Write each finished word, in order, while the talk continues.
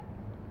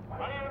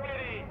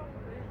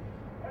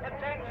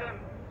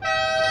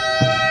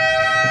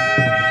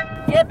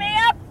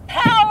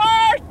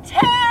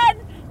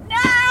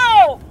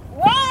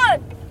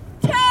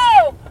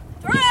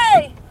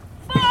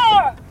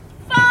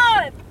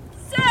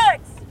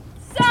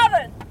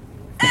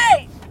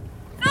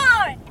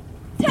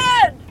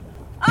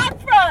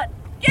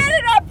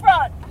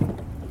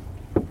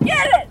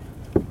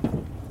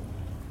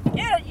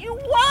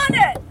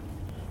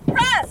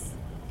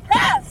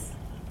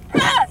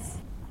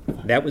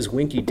That was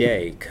Winky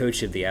Day,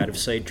 coach of the Out of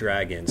Sight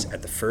Dragons,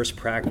 at the first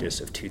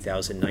practice of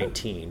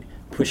 2019,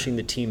 pushing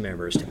the team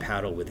members to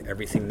paddle with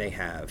everything they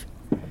have.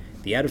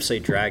 The Out of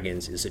Sight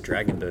Dragons is a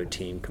dragon boat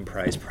team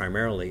comprised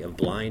primarily of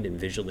blind and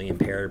visually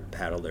impaired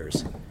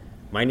paddlers.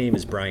 My name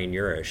is Brian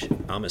Urish.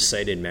 I'm a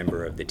sighted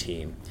member of the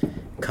team.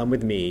 Come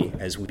with me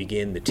as we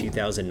begin the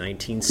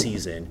 2019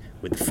 season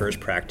with the first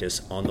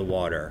practice on the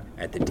water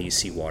at the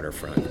DC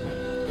waterfront.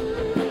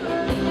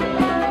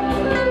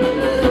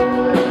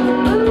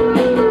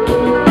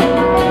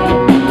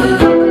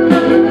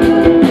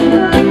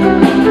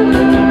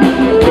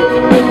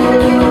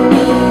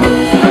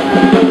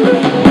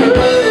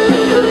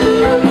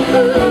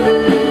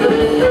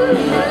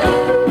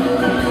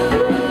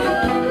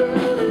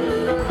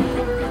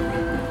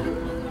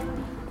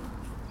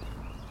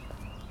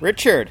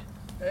 Richard,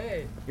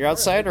 hey, you're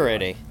outside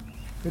already.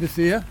 Good to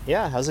see you.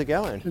 Yeah, how's it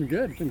going? Been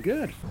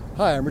good.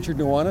 Hi, I'm Richard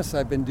Nuanis.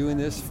 I've been doing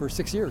this for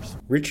 6 years.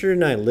 Richard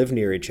and I live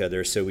near each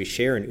other, so we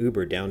share an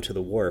Uber down to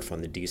the wharf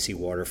on the DC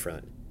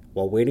waterfront.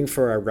 While waiting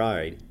for our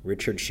ride,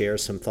 Richard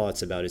shares some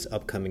thoughts about his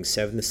upcoming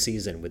 7th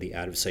season with the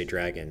Out of Sight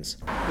Dragons.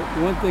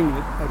 The one thing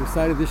that I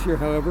decided this year,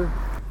 however,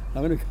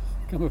 I'm going to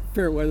become a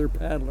fair weather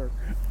paddler.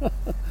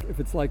 If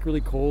it's like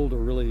really cold or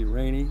really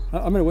rainy,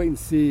 I'm going to wait and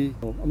see.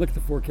 I'm looking at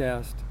the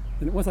forecast.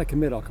 And once I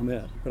commit, I'll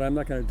commit. But I'm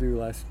not going to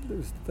do it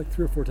was like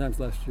 3 or 4 times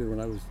last year when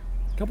a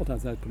couple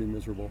times I was pretty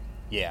miserable.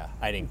 Yeah,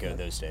 I didn't go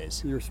those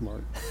days. You're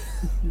smart.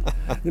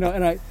 And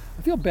I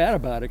feel bad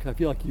about it because I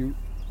feel like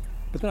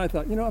but then I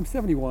thought, I'm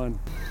 71.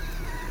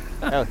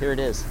 Oh, here it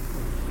is.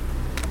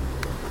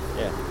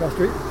 Yeah. Cross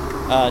street?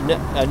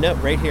 No,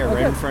 right here, okay.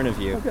 Right in front of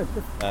you.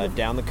 Okay.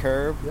 Down the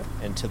curve Yep.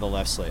 and to the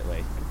left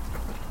slightly.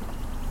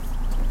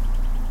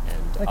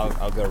 And Thank you.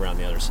 I'll go around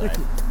the other side. Thank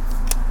you.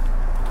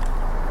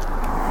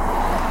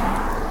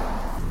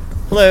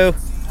 Hello.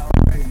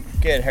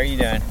 Good. How are you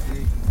doing?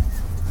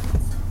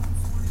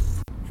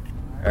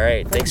 All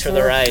right. Thanks for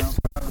the ride.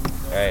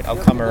 All right. I'll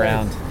come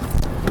around.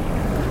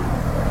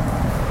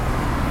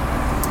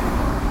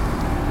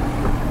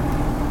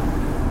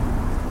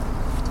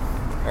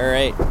 All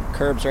right.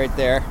 Curb's right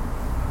there.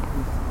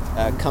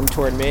 Come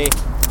toward me.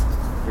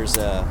 There's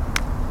a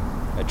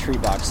tree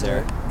box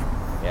there.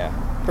 Yeah.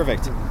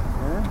 Perfect.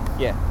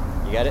 Yeah.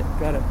 You got it?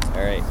 Got it.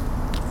 All right.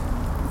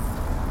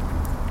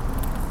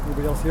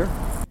 Anybody else here?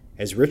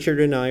 As Richard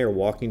and I are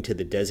walking to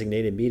the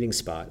designated meeting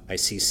spot, I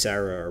see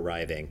Sarah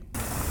arriving.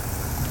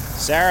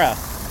 Sarah! Yep.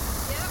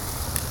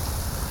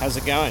 How's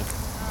it going?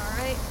 All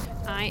right.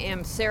 I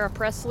am Sarah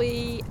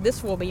Presley.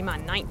 This will be my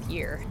 9th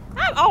year.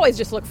 I always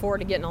just look forward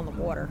to getting on the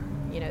water.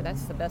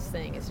 That's the best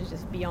thing, is to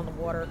just be on the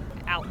water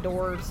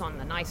outdoors on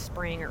the nice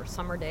spring or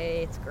summer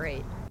day. It's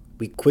great.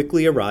 We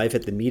quickly arrive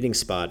at the meeting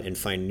spot and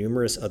find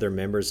numerous other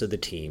members of the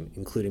team,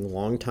 including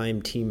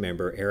longtime team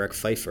member Eric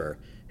Pfeiffer,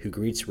 who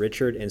greets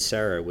Richard and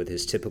Sarah with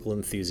his typical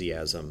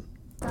enthusiasm.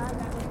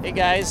 Hey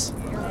guys.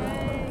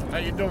 How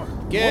you doing?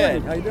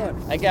 Good. Morning. How you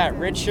doing? I got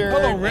Richard,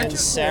 Hello, Richard. and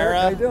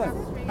Sarah. How you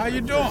doing? How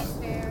you doing?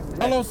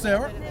 Hello,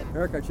 Sarah.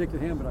 Eric, I shake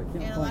your hand, but I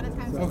can't find it.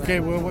 So- Okay,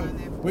 well,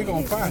 we're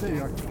going to find There you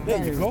you. are.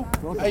 There you go.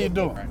 How you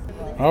doing?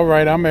 All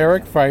right, I'm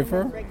Eric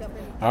Pfeiffer.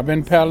 I've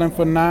been paddling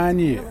for 9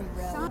 years.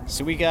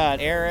 So we got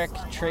Eric,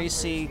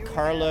 Tracy,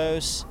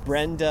 Carlos,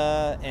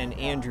 Brenda, and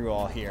Andrew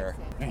all here.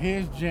 And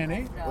here's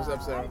Jenny. What's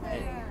up, Sarah?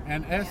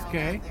 And SK.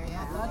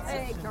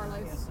 Hey,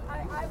 Carlos.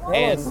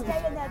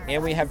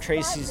 And we have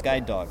Tracy's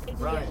guide dog.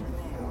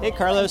 Hey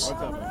Carlos.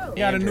 You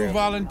got a new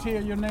volunteer,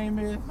 your name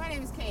is? My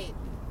name is Kate.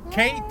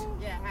 Kate?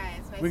 Yeah, hi.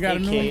 It's nice We got a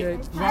Hey, new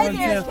Kate.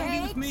 volunteer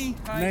Kate.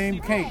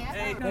 named Kate.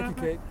 Thank you,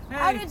 Kate.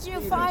 How did you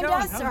find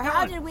us, or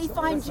how did we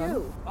find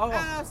you?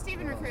 Oh,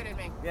 Stephen recruited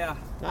me. yeah.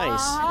 Nice.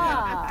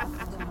 Ah,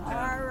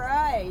 all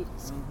right.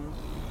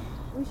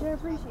 We sure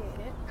appreciate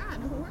it.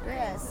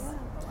 Yes.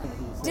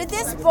 Did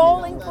this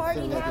bowling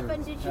party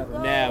happen? Did you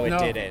go? No, it No.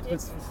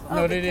 didn't.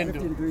 No, they didn't 50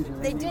 do it. degrees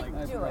and They rainy.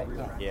 didn't do it.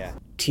 Yeah.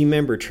 Team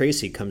member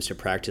Tracy comes to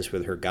practice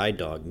with her guide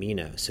dog,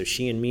 Mina, so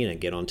she and Mina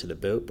get onto the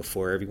boat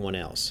before everyone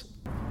else.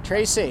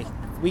 Tracy,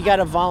 we got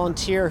a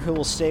volunteer who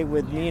will stay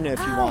with Mina if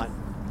you want.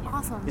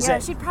 Awesome. Is Yeah,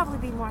 that- she'd probably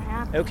be more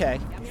happy. Okay.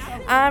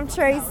 I'm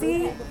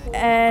Tracy,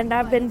 and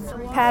I've been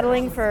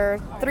paddling for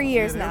 3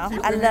 years now.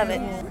 I love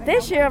it.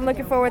 This year, I'm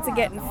looking forward to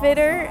getting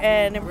fitter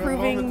and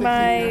improving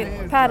my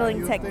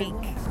paddling technique.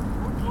 Okay,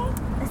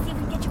 let's see if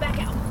we can get you back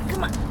out.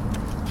 Come on.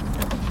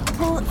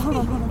 Hold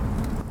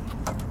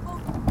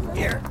on.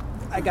 Here.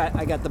 I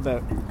got the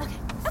boat.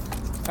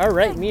 All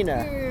right,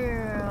 Mina.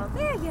 Girl,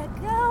 there you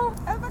go.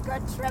 Have a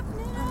good trip,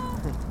 Nina.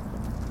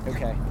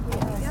 Okay.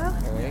 There you go.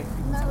 All right.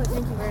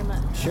 Thank you very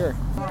much. Sure.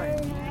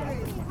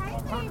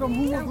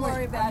 Don't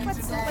worry about it.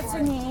 What's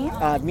your name?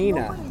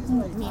 Mina.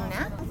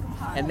 Mina.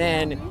 And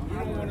then,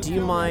 do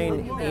you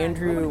mind,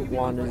 Andrew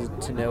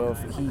wanted to know if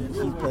he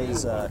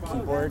plays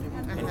keyboard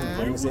and he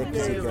brings it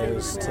because he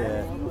goes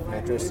to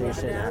metro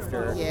station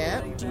after.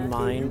 Yeah. Do you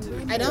mind?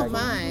 I don't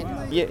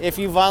mind. Yeah, if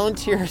you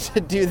volunteer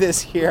to do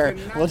this here,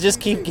 we'll just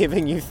keep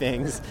giving you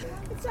things.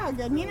 It's all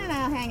good. Mina and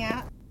I'll hang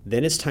out.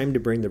 Then it's time to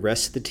bring the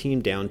rest of the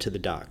team down to the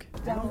dock.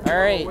 All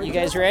right, you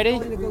guys ready?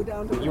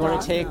 You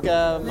want to take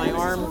my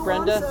arm,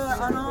 Brenda?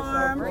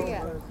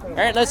 All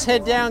right, let's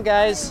head down,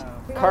 guys.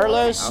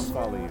 Carlos? I'll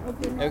follow you.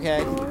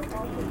 Okay.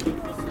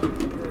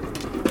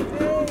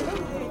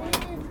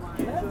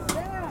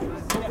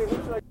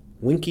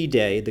 Winky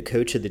Day, the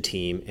coach of the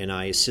team, and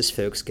I assist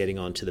folks getting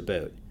onto the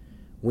boat.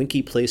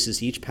 Winky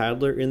places each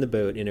paddler in the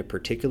boat in a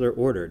particular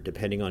order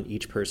depending on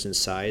each person's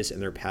size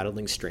and their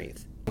paddling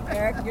strength.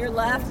 Eric, your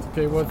left.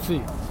 Okay, what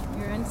seat?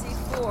 You're in seat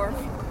 4.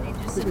 Need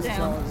you to sit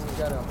down.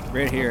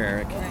 Right here,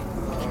 Eric. Right.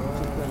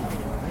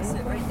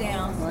 Sit right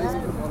down.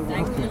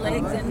 Dangle your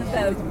legs in the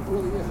boat.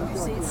 Your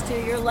seat's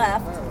to your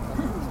left.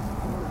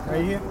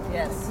 Right here?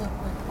 Yes.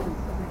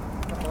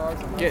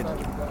 Good.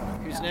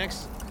 Who's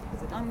next?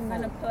 I'm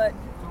going to put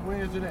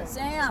Where is it at?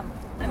 Sam.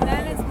 And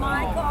then it's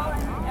Michael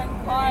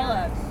and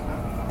Carlos.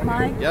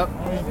 Mike. Yep.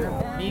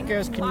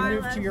 Nikos, can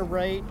you move to your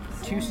right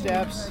 2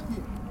 steps?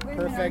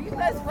 Perfect. You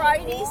guys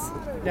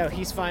righties? No,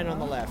 he's fine on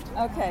the left.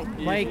 Okay.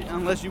 Mike,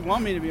 unless you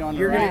want me to be on the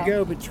you're right. going to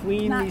go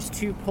between these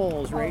 2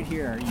 poles right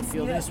here. You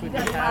feel this with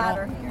your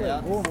paddle?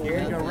 Yeah. You're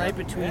going to go right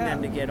between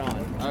them to get on.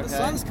 Okay. The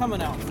sun's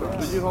coming out for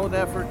us. Would you hold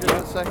that for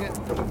just a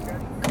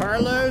second?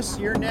 Carlos,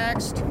 you're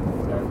next.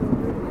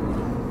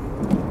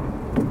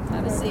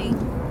 Have a seat.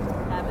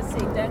 Have a seat.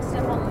 Don't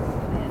step on the...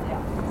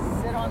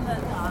 Sit on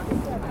the...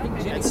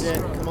 That's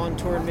it. Come on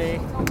toward me.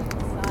 Sit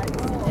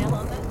down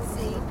on the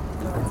seat.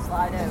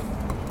 Slide over.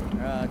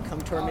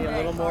 Come toward me a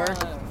little more.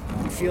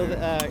 Feel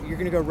that you're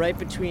going to go right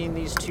between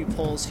these 2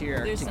 poles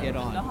here There's to get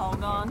something to on.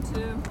 hold on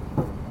to.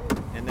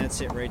 And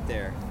that's it right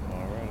there.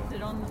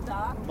 Sit on the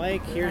dock.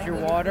 Mike, here's your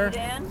water.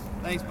 Get in.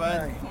 Thanks,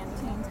 bud.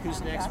 Canteen's Who's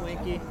kinda next, got you.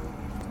 Winky?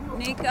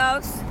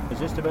 Nikos. Is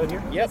this the boat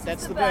here? Yep,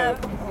 that's the boat.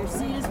 Your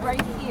seat is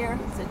right here.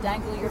 So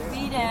dangle your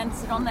feet in.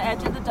 Sit on the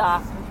edge of the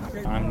dock.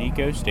 I'm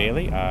Nikos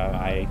Daly.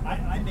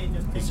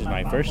 This is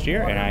my first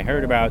year, and I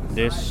heard about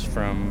this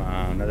from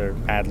another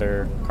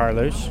paddler,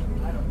 Carlos.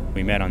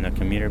 We met on the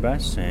commuter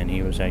bus, and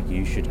he was like,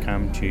 you should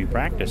come to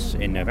practice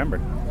in November.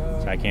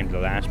 So I came to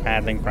the last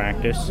paddling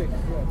practice.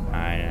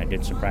 I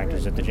did some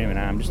practice at the gym, and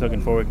I'm just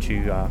looking forward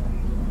to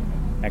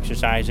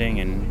exercising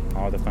and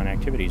all the fun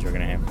activities we're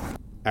going to have.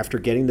 After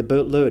getting the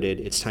boat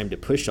loaded, it's time to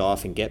push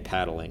off and get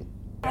paddling.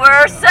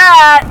 We're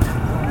set.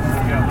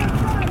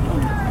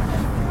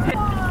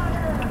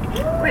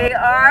 We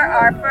are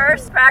our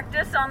first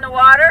practice on the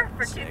water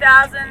for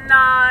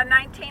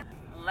 2019.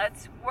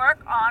 Let's work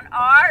on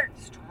our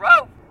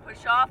stroke.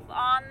 Push off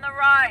on the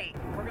right.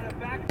 We're going to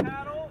back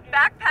paddle.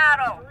 Back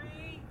paddle.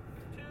 3,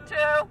 2,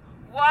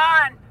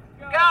 1,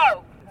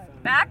 go.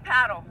 Back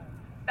paddle.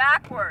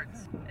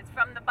 Backwards. It's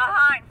from the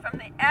behind, from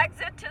the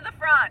exit to the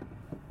front.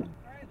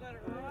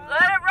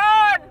 Let it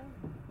run.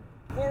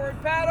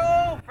 Forward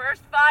paddle.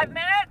 First 5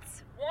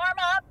 minutes. Warm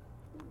up.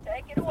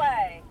 Take it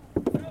away.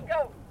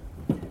 Go.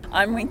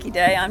 I'm Winky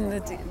Day. I'm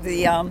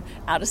the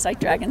Out of Sight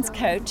Dragons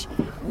coach.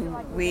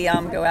 We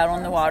go out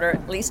on the water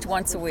at least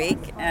once a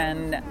week,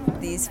 and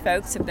these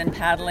folks have been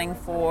paddling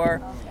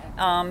for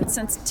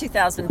since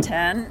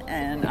 2010,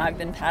 and I've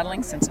been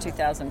paddling since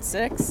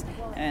 2006,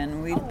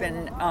 and we've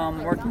been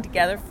working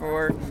together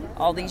for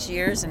all these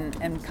years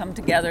and come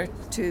together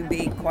to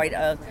be quite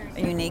a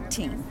unique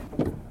team.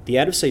 The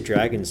Out of Sight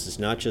Dragons is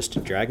not just a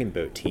dragon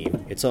boat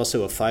team, it's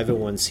also a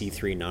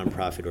 501c3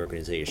 nonprofit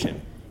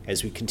organization.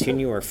 As we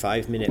continue our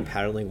 5-minute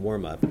paddling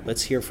warm-up,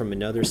 let's hear from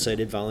another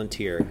sighted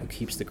volunteer who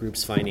keeps the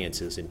group's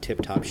finances in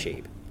tip-top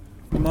shape.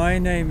 My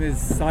name is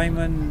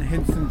Simon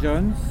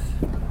Hinson-Jones.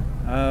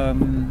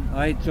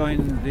 I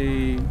joined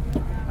the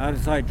Out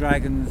of Sight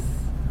Dragons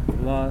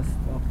last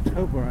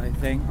October, I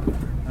think,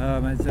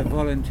 as a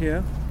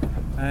volunteer,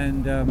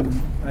 and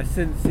I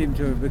since seem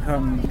to have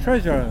become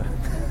treasurer.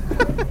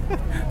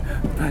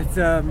 But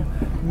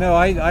no,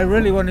 I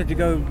really wanted to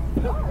go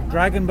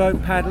dragon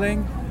boat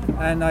paddling,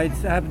 and I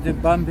happened to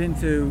bump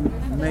into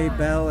May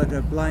Bell at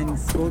a blind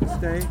sports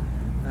day,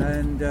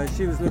 and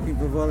she was looking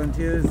for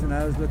volunteers and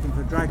I was looking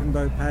for dragon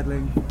boat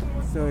paddling,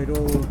 so it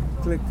all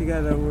clicked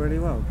together really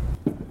well.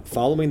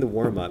 Following the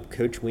warm-up,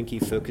 Coach Winky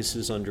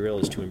focuses on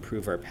drills to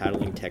improve our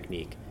paddling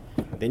technique.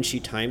 Then she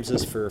times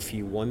us for a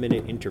few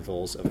 1-minute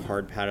intervals of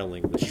hard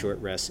paddling with short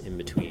rests in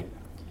between.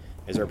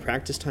 As our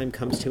practice time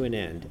comes to an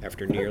end,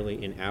 after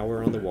nearly an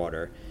hour on the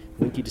water,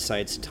 Winky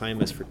decides to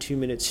time us for 2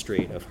 minutes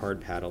straight of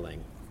hard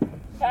paddling.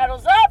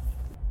 Paddles up.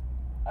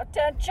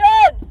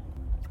 Attention.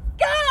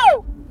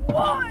 Go.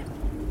 1,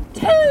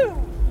 2,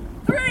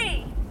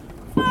 3,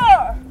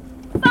 4,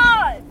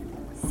 5,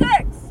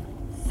 6,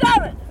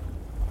 7,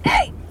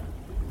 8,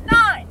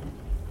 9,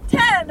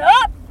 10.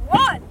 Up.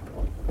 1,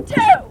 2,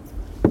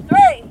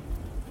 3,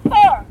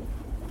 4,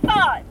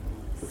 5,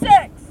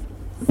 6,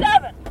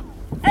 7,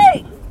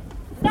 8,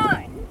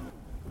 9.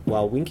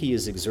 While Winky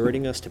is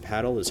exhorting us to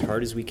paddle as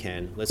hard as we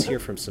can, let's hear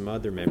from some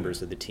other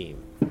members of the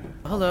team.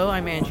 Hello,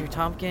 I'm Andrew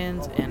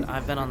Tompkins, and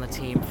I've been on the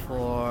team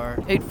for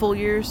 8 full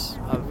years.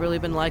 I've really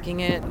been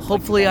liking it.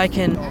 Hopefully I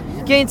can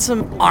gain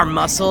some arm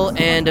muscle,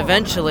 and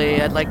eventually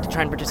I'd like to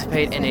try and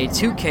participate in a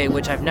 2K,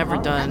 which I've never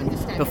done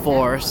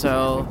before,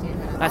 so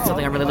that's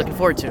something I'm really looking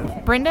forward to.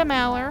 Brenda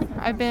Mallor.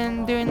 I've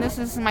been doing this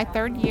is my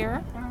 3rd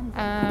year,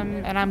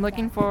 and I'm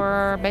looking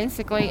for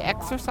basically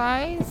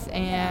exercise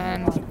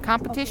and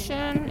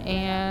competition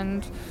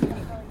and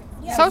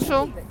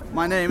social.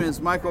 My name is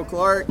Michael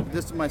Clark.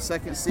 This is my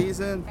 2nd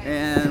season,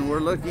 and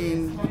we're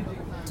looking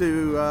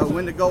to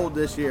win the gold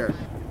this year.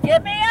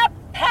 Give me a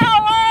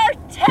power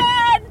 10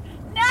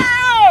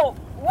 now!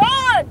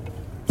 1,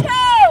 2,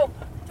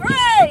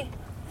 3,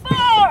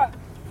 4,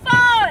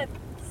 5,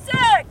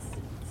 6,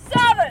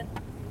 7,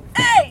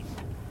 8,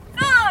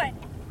 9,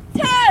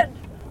 10.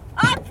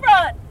 Up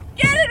front!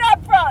 Get it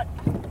up front!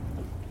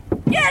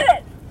 Get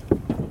it!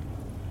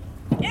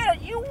 Get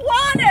it! You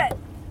want it!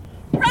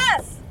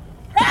 Press!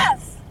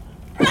 Press!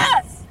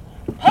 Press!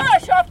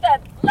 Push off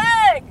that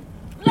leg!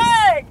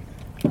 Leg!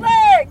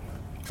 Leg!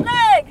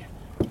 Leg!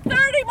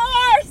 30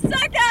 more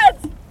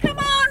seconds! Come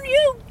on,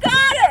 you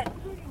got it!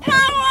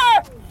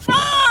 Power!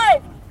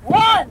 5!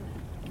 1,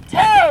 2,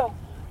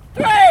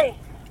 3,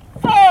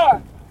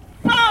 4,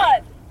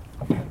 5.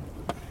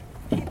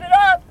 Keep it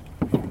up.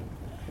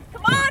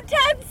 Come on,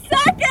 10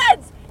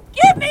 seconds!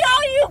 Give me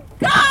all you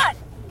got!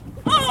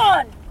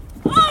 On!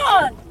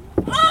 On!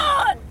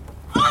 On!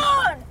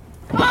 On!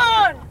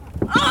 On!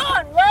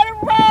 On! Let it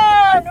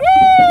run! Woo!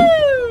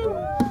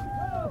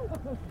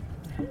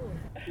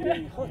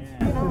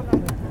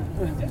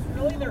 Is this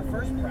really their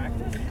first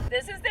practice?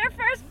 This is their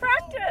first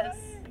practice.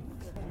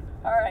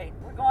 All right,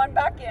 we're going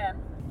back in.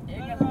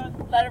 You're gonna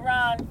let it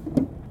run.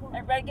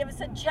 Everybody give us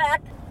a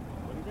check.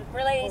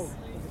 Release.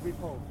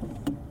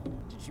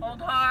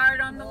 Hold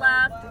hard on the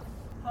left.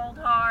 Hold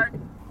hard.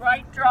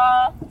 Right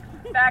draw.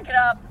 Back it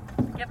up.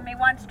 Give me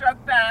 1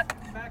 stroke back.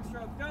 Back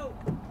stroke, go.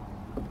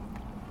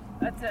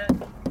 That's it.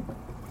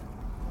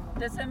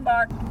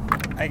 Disembark.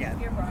 I got it.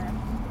 Here, Brian.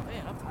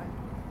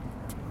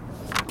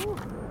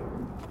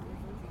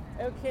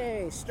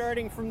 Okay,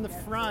 starting from the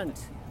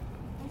front.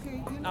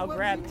 I'll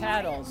grab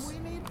paddles. Do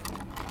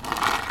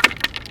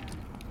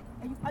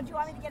you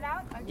want me to get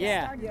out?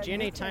 Yeah,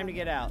 Jenny, time to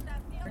get out.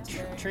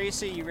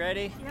 Tracy, you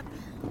ready? Yep.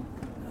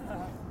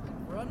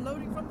 We're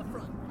unloading from the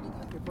front.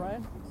 Okay,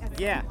 Brian?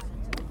 Yeah.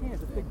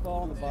 There's a big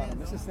ball on the bottom.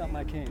 This is not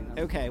my cane.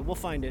 Okay, we'll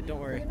find it. Don't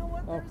worry.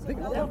 Oh,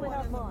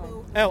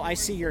 Oh, I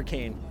see your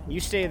cane.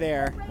 You stay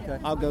there. Okay.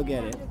 I'll go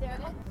get it.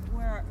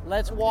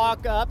 Let's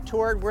walk up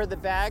toward where the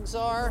bags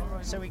are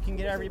so we can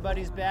get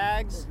everybody's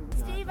bags.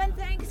 Steven,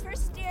 thanks for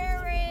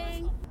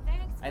steering.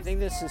 I think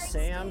this is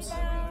Sam's.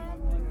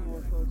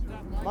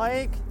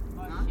 Mike,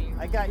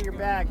 I got your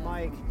bag,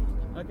 Mike.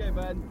 Okay,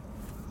 bud.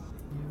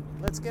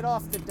 Let's get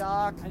off the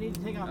dock. I need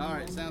to take off. All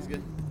right, sounds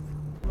good.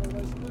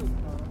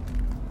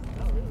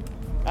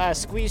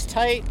 Squeeze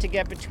tight to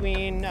get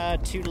between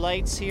 2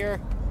 lights here.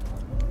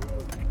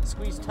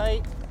 Squeeze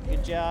tight.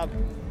 Good job.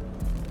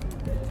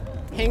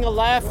 Hang a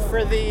left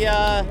for the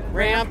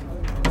ramp.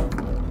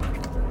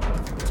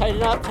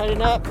 Tighten up,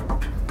 tighten up.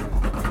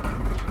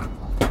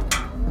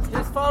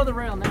 Just follow the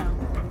rail now.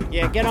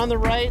 Yeah, get on the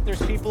right.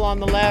 There's people on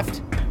the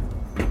left.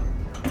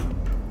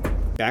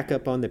 Back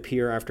up on the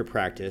pier after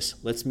practice,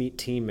 let's meet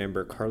team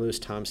member Carlos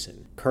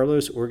Thompson.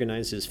 Carlos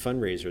organizes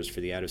fundraisers for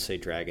the Out of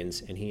Sight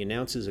Dragons, and he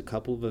announces a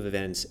couple of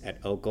events at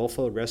El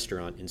Golfo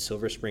restaurant in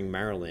Silver Spring,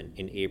 Maryland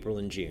in April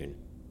and June.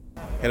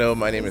 Hello,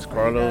 my name is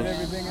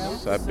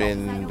Carlos. So I've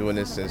been doing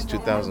this since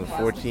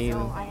 2014.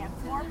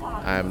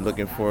 I'm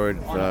looking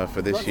forward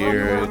for this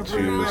year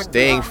to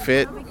staying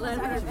fit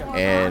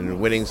and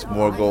winning some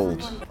more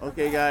gold.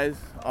 Okay guys,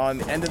 on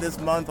the end of this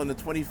month, on the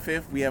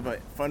 25th, we have a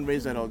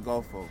fundraiser at El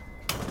Golfo.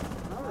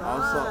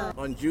 Also,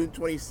 on June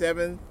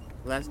 27th,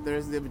 last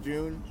Thursday of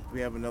June, we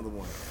have another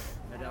one.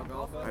 At El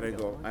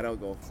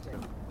Golfo.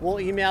 We'll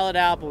email it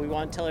out, but we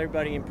want to tell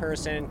everybody in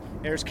person.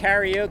 There's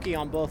karaoke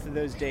on both of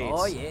those dates.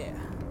 Oh yeah.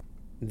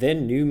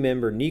 Then new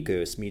member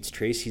Nikos meets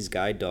Tracy's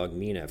guide dog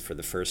Mina for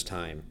the first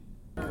time.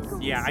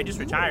 Yeah, I just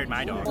retired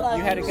my dog.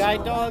 You had a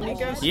guide dog,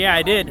 Nikos? Yeah,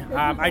 I did.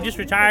 I just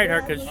retired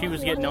her because she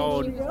was getting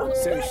old.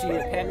 So is she a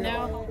pet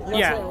now?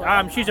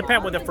 Yeah, she's a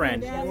pet with a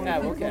friend.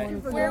 Oh, okay.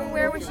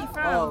 Where was she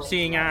from?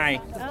 Seeing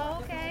Eye. Oh,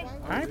 okay.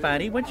 Hi,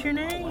 buddy. What's your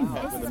name?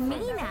 This is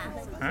Mina.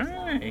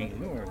 Hi.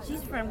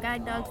 She's from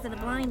Guide Dogs for the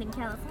Blind in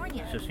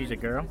California. So she's a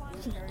girl?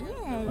 She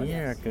is.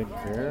 Yeah, good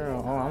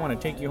girl. Oh, I want to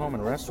take you home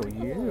and wrestle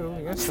you.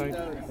 Yes, I.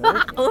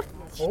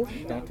 Oh,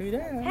 don't do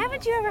that.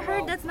 Haven't you ever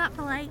heard that's not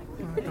polite?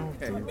 Don't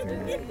do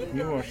that.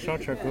 You are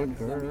such a good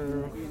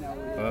girl.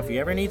 Well, if you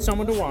ever need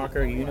someone to walk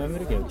her, you know who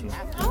to go to.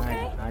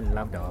 Okay. I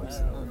love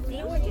dogs.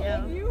 Thank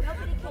you.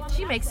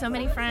 She makes so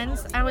many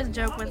friends. I always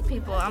joke with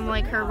people, I'm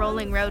like her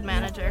rolling road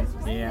manager.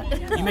 Yeah.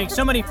 You make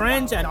so many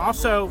friends, and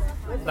also,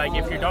 like,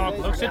 if your dog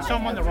looks at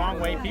someone the wrong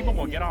way, people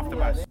will get off the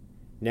bus.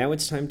 Now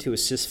it's time to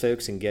assist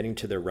folks in getting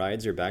to their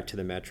rides or back to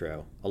the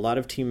Metro. A lot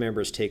of team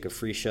members take a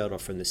free shuttle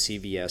from the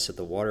CVS at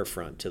the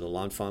waterfront to the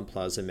L'Enfant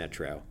Plaza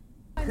Metro.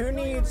 Who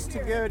needs to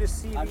go to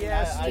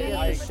CVS?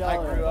 I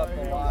grew up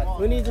a lot.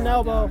 Who needs an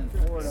elbow?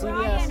 Brian,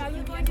 CVS. are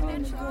you going to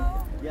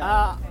Metro?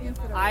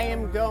 I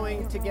am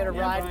going to get a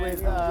ride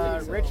with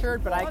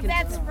Richard, but I can.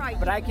 That's right.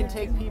 But I can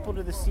take people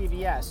to the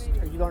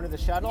CVS. Are you going to the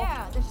shuttle?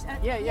 Yeah.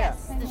 Yeah.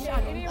 Yes, the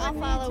shuttle. I'll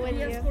follow with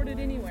you. Transported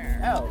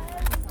anywhere. Oh,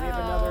 we have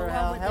another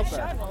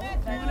helper.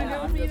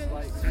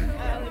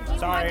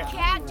 Sorry.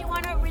 Kat, do you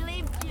want to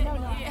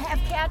have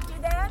Kat do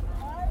that?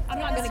 I'm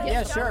not going to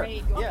get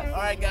started. Sure. Yeah.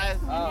 All right, guys.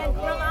 And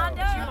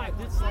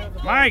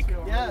Rolanda? Mike.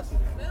 Yes.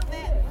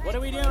 What are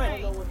we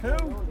doing? Who?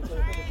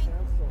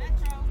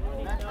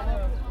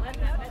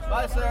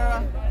 Bye,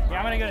 Sarah. Yeah,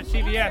 I'm gonna go to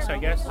CVS, I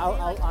guess.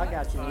 I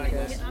got you,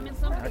 Lucas.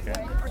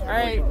 Okay. All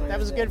right, that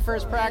was a good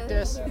first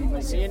practice.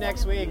 See you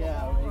next week.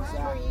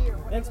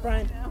 Thanks,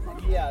 Brian.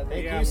 Yeah.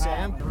 Thank you,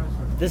 Sam.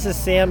 This is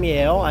Sam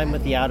Yale. I'm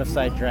with the Out of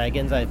Sight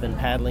Dragons. I've been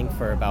paddling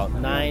for about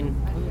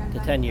 9 to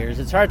 10 years.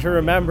 It's hard to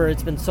remember.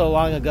 It's been so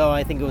long ago.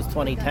 I think it was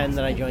 2010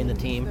 that I joined the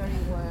team.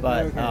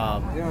 But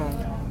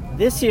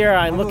this year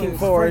I'm looking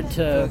forward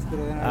to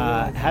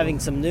having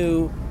some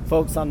new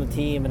folks on the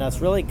team and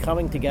us really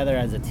coming together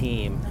as a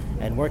team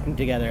and working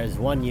together as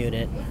one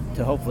unit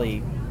to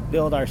hopefully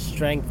build our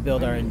strength,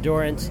 build our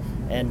endurance,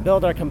 and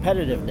build our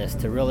competitiveness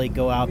to really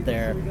go out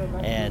there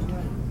and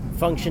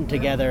function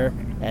together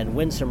and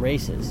win some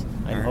races.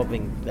 I'm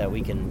hoping that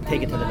we can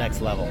take it to the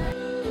next level.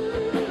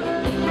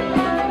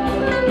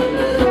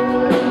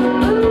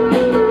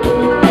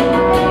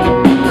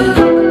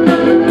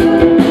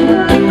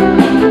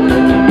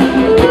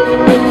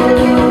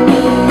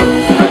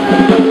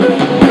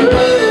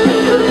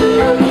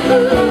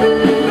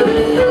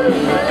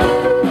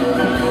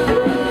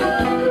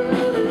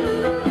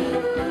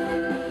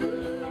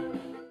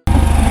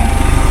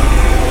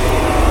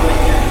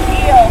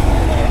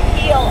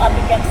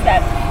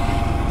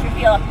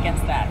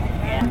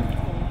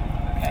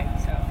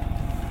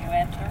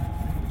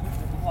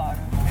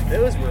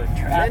 Those were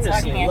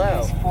tremendously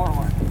low.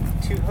 Forward.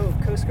 2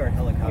 Coast Guard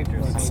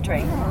helicopters.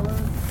 Straight.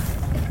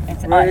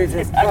 It's Ready to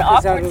an pop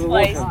us out awkward of the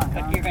place, water.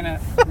 but you're going to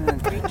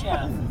reach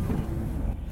out.